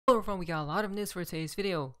Hello everyone, we got a lot of news for today's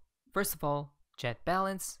video. First of all, Jet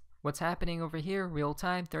Balance. What's happening over here? Real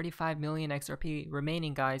time, 35 million XRP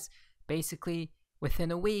remaining, guys. Basically,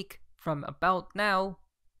 within a week from about now,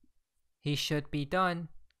 he should be done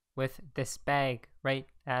with this bag, right?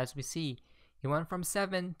 As we see, he went from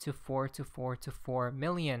 7 to 4 to 4 to 4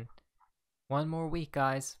 million. One more week,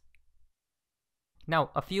 guys.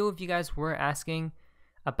 Now, a few of you guys were asking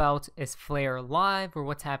about is Flare live or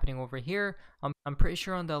what's happening over here. I'm pretty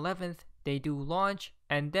sure on the 11th they do launch,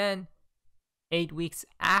 and then 8 weeks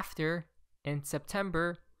after, in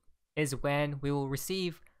September, is when we will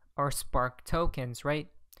receive our Spark tokens, right?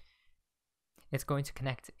 It's going to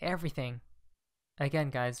connect everything.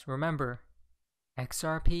 Again, guys, remember,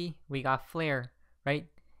 XRP, we got Flare, right?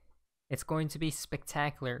 It's going to be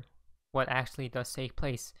spectacular what actually does take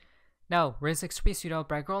place. Now, XRP Studio,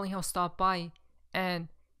 Brad Garlinghouse stopped by and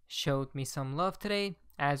showed me some love today.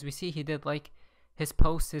 As we see, he did like his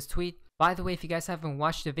post, his tweet. By the way, if you guys haven't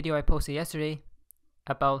watched the video I posted yesterday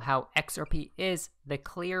about how XRP is the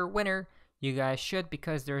clear winner, you guys should,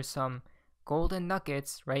 because there's some golden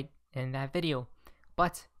nuggets right in that video.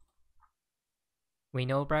 But we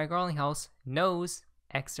know Brad Garlinghouse knows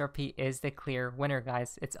XRP is the clear winner,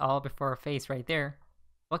 guys. It's all before our face right there.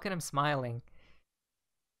 Look at him smiling.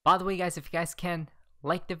 By the way, guys, if you guys can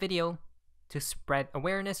like the video to spread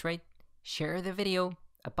awareness, right? Share the video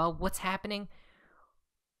about what's happening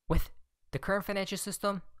with the current financial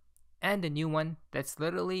system and the new one that's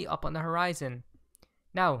literally up on the horizon.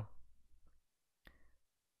 Now,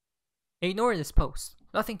 ignore this post.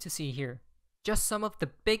 Nothing to see here. Just some of the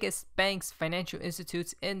biggest banks, financial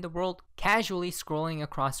institutes in the world casually scrolling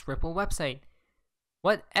across Ripple website.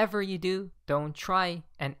 Whatever you do, don't try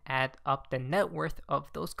and add up the net worth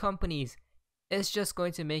of those companies. It's just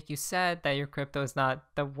going to make you sad that your crypto is not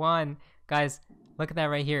the one. Guys, look at that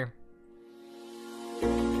right here.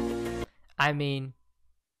 I mean,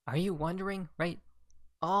 are you wondering, right?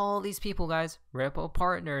 All these people, guys, Ripple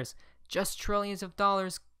partners, just trillions of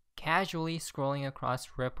dollars casually scrolling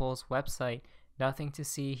across Ripple's website. Nothing to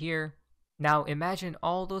see here. Now imagine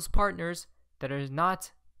all those partners that are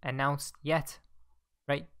not announced yet,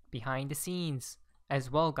 right? Behind the scenes as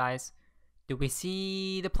well, guys. Do we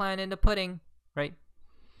see the plan in the pudding? Right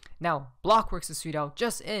now, Blockworks is tweeted out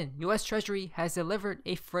just in. U.S. Treasury has delivered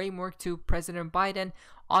a framework to President Biden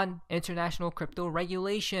on international crypto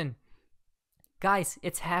regulation. Guys,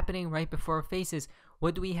 it's happening right before our faces.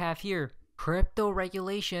 What do we have here? Crypto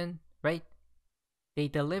regulation, right? They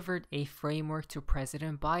delivered a framework to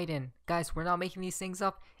President Biden. Guys, we're not making these things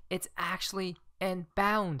up. It's actually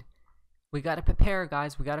inbound. We gotta prepare,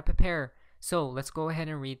 guys. We gotta prepare. So let's go ahead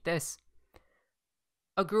and read this.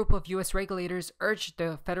 A group of U.S. regulators urged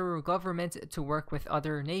the federal government to work with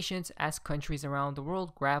other nations as countries around the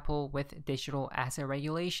world grapple with digital asset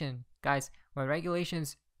regulation. Guys, when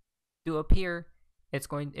regulations do appear,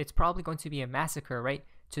 it's probably going to be a massacre, right,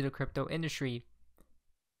 to the crypto industry.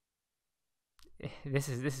 This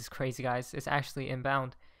is crazy, guys. It's actually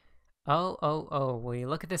inbound. Oh, will you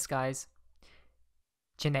look at this, guys?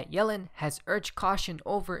 Janet Yellen has urged caution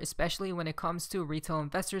over, especially when it comes to retail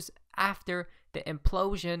investors after the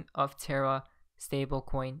implosion of Terra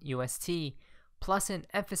stablecoin UST, plus an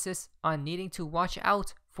emphasis on needing to watch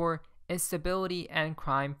out for instability and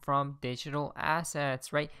crime from digital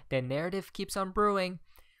assets, right? The narrative keeps on brewing.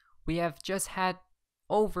 We have just had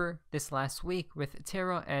over this last week with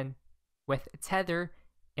Terra and with Tether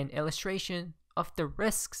an illustration of the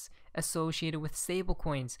risks associated with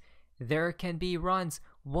stablecoins. There can be runs.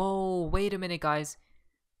 Whoa, wait a minute, guys.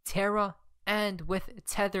 Terra and with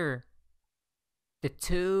Tether. The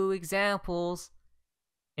two examples,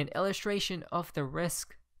 an illustration of the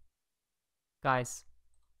risk. Guys,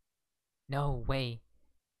 no way.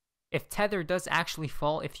 If Tether does actually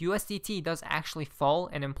fall, if USDT does actually fall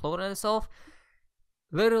and implode on itself,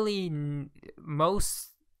 literally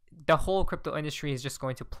the whole crypto industry is just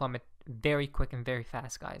going to plummet very quick and very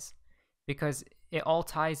fast, guys. Because it all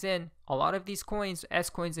ties in. A lot of these coins,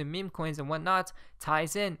 S coins and meme coins and whatnot,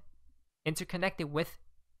 ties in, interconnected with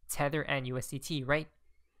Tether and USDT, right?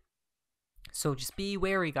 So just be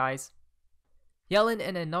wary, guys. Yellen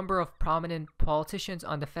and a number of prominent politicians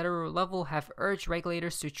on the federal level have urged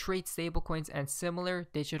regulators to treat stablecoins and similar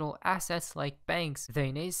digital assets like banks. The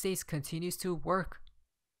United States continues to work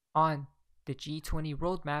on the G20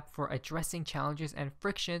 roadmap for addressing challenges and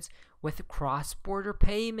frictions with cross-border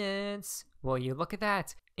payments. Well, you look at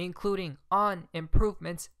that, including on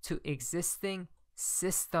improvements to existing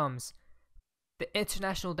systems, the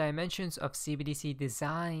international dimensions of CBDC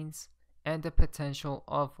designs, and the potential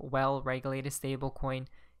of well-regulated stablecoin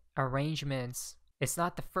arrangements. It's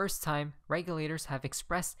not the first time regulators have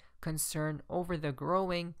expressed concern over the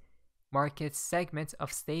growing market segment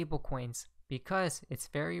of stablecoins because it's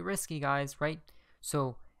very risky, guys, right?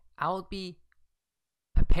 So I'll be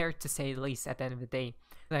prepared to say the least at the end of the day.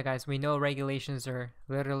 Like, guys, we know regulations are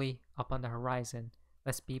literally up on the horizon.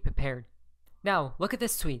 Let's be prepared. Now, look at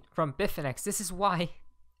this tweet from Bitfinex. This is why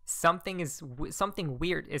something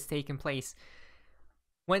weird is taking place.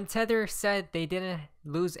 When Tether said they didn't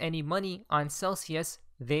lose any money on Celsius,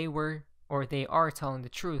 they are telling the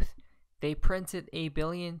truth. They printed 1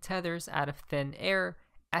 billion tethers out of thin air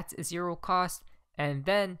at zero cost, and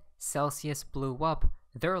then Celsius blew up.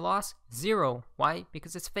 Their loss, 0. Why?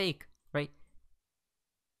 Because it's fake, right?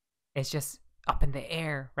 It's just up in the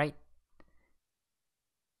air, right?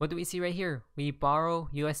 What do we see right here? We borrow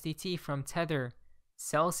USDT from Tether.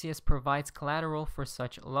 Celsius provides collateral for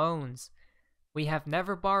such loans. We have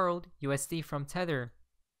never borrowed USD from Tether.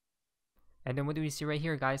 And then what do we see right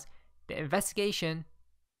here, guys? The investigation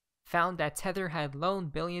found that Tether had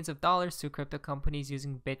loaned billions of dollars to crypto companies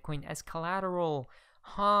using Bitcoin as collateral.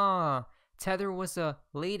 Tether was a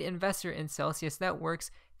lead investor in Celsius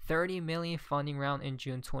Network's $30 million funding round in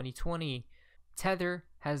June 2020. Tether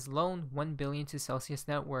has loaned $1 billion to Celsius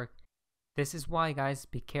Network. This is why, guys,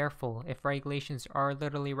 be careful. If regulations are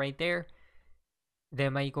literally right there, they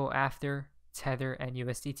might go after Tether and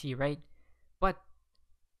USDT, right? But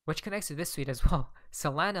which connects to this tweet as well.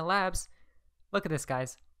 Solana Labs, look at this,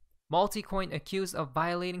 guys. Multicoin accused of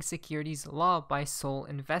violating securities law by Sol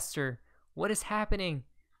investor. What is happening?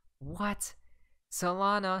 What?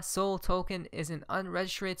 Solana Sol token is an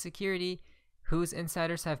unregistered security whose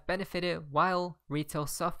insiders have benefited while retail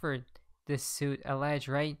suffered. This suit alleged,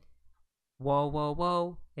 right?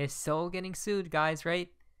 Whoa. Is Sol getting sued, guys, right?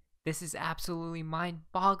 This is absolutely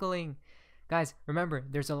mind-boggling. Guys, remember,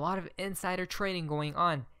 there's a lot of insider trading going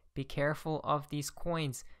on. Be careful of these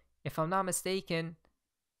coins. If I'm not mistaken,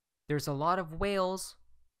 there's a lot of whales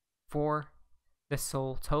for the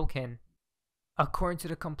Sol token. According to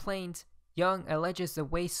the complaint, Young alleges the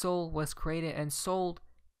way Sol was created and sold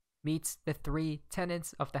meets the 3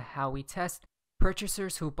 tenets of the Howey test.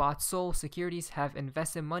 Purchasers who bought Sol securities have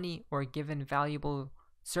invested money or given valuable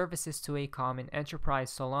services to a common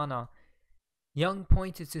enterprise, Solana. Young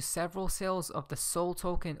pointed to several sales of the Sol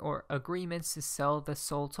token or agreements to sell the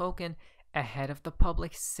Sol token ahead of the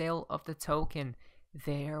public sale of the token.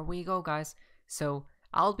 There we go, guys. So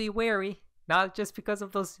I'll be wary, not just because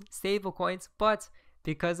of those stable coins, but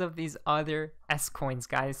because of these other S coins,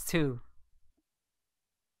 guys, too.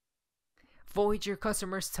 Voyager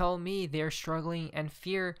customers tell me they're struggling and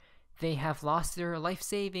fear they have lost their life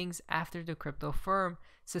savings after the crypto firm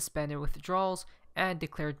suspended withdrawals and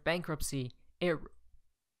declared bankruptcy.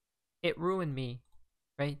 It ruined me,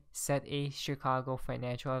 right? Said a Chicago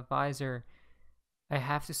financial advisor. I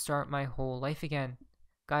have to start my whole life again.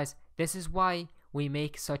 Guys, this is why we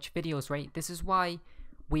make such videos, right? This is why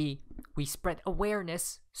we spread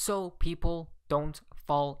awareness so people don't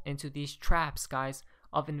fall into these traps, guys,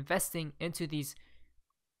 of investing into these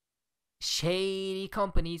shady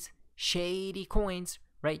companies, shady coins,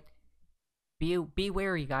 right? Be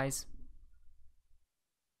wary, guys.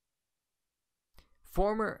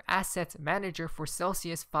 Former asset manager for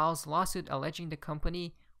Celsius files lawsuit alleging the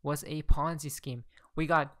company was a Ponzi scheme. We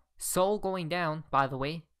got Sol going down, by the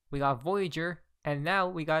way. We got Voyager, and now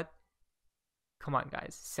we got, come on,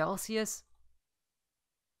 guys, Celsius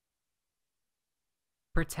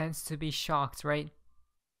pretends to be shocked, right?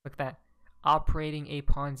 Look at that. Operating a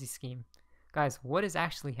Ponzi scheme. Guys, what is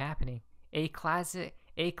actually happening? A classic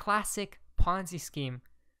Ponzi scheme.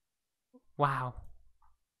 Wow.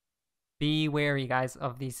 Be wary, guys,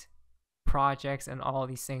 of these projects and all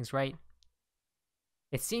these things, right?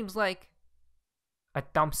 It seems like a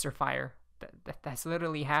dumpster fire. That's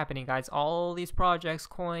literally happening, guys. All these projects,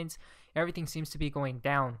 coins, everything seems to be going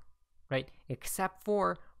down, right? Except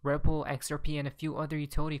for Ripple, XRP, and a few other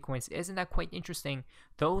utility coins. Isn't that quite interesting?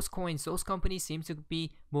 Those coins, those companies seem to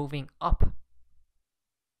be moving up.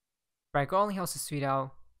 Brad Garlinghouse tweet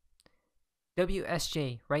out.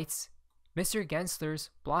 WSJ writes, Mr. Gensler's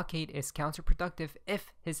blockade is counterproductive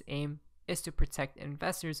if his aim is to protect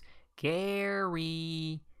investors.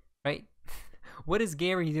 Gary, right? What is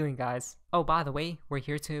Gary doing, guys? Oh, by the way, we're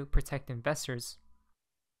here to protect investors.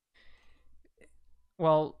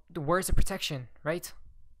 Well, where's the protection, right?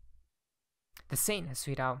 The Saint has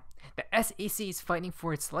tweeted out, the SEC is fighting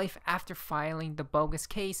for its life after filing the bogus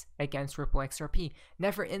case against Ripple XRP.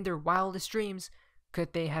 Never in their wildest dreams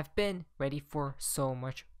could they have been ready for so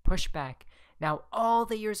much pushback. Now all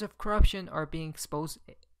the years of corruption are being exposed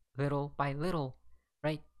little by little,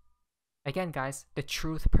 right? Again, guys, the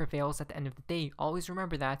truth prevails at the end of the day. Always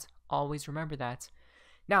remember that. Always remember that.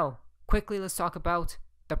 Now, quickly, let's talk about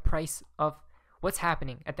the price of what's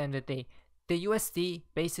happening at the end of the day. The USD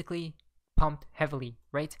basically pumped heavily,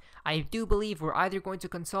 right? I do believe we're either going to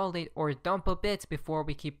consolidate or dump a bit before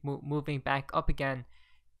we keep moving back up again.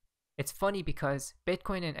 It's funny because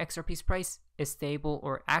Bitcoin and XRP's price is stable,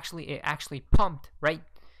 or actually it actually pumped, right?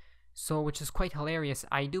 So, which is quite hilarious.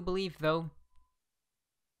 I do believe though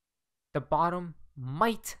the bottom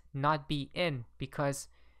might not be in, because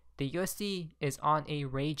the USD is on a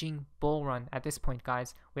raging bull run at this point,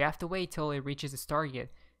 guys. We have to wait till it reaches its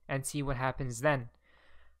target and see what happens then.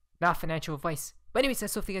 Not financial advice. But anyways,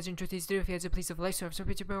 that's all. If you guys enjoyed today's video, if you guys please leave a like, subscribe,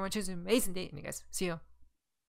 subscribe, which is an amazing day. And you guys, see ya.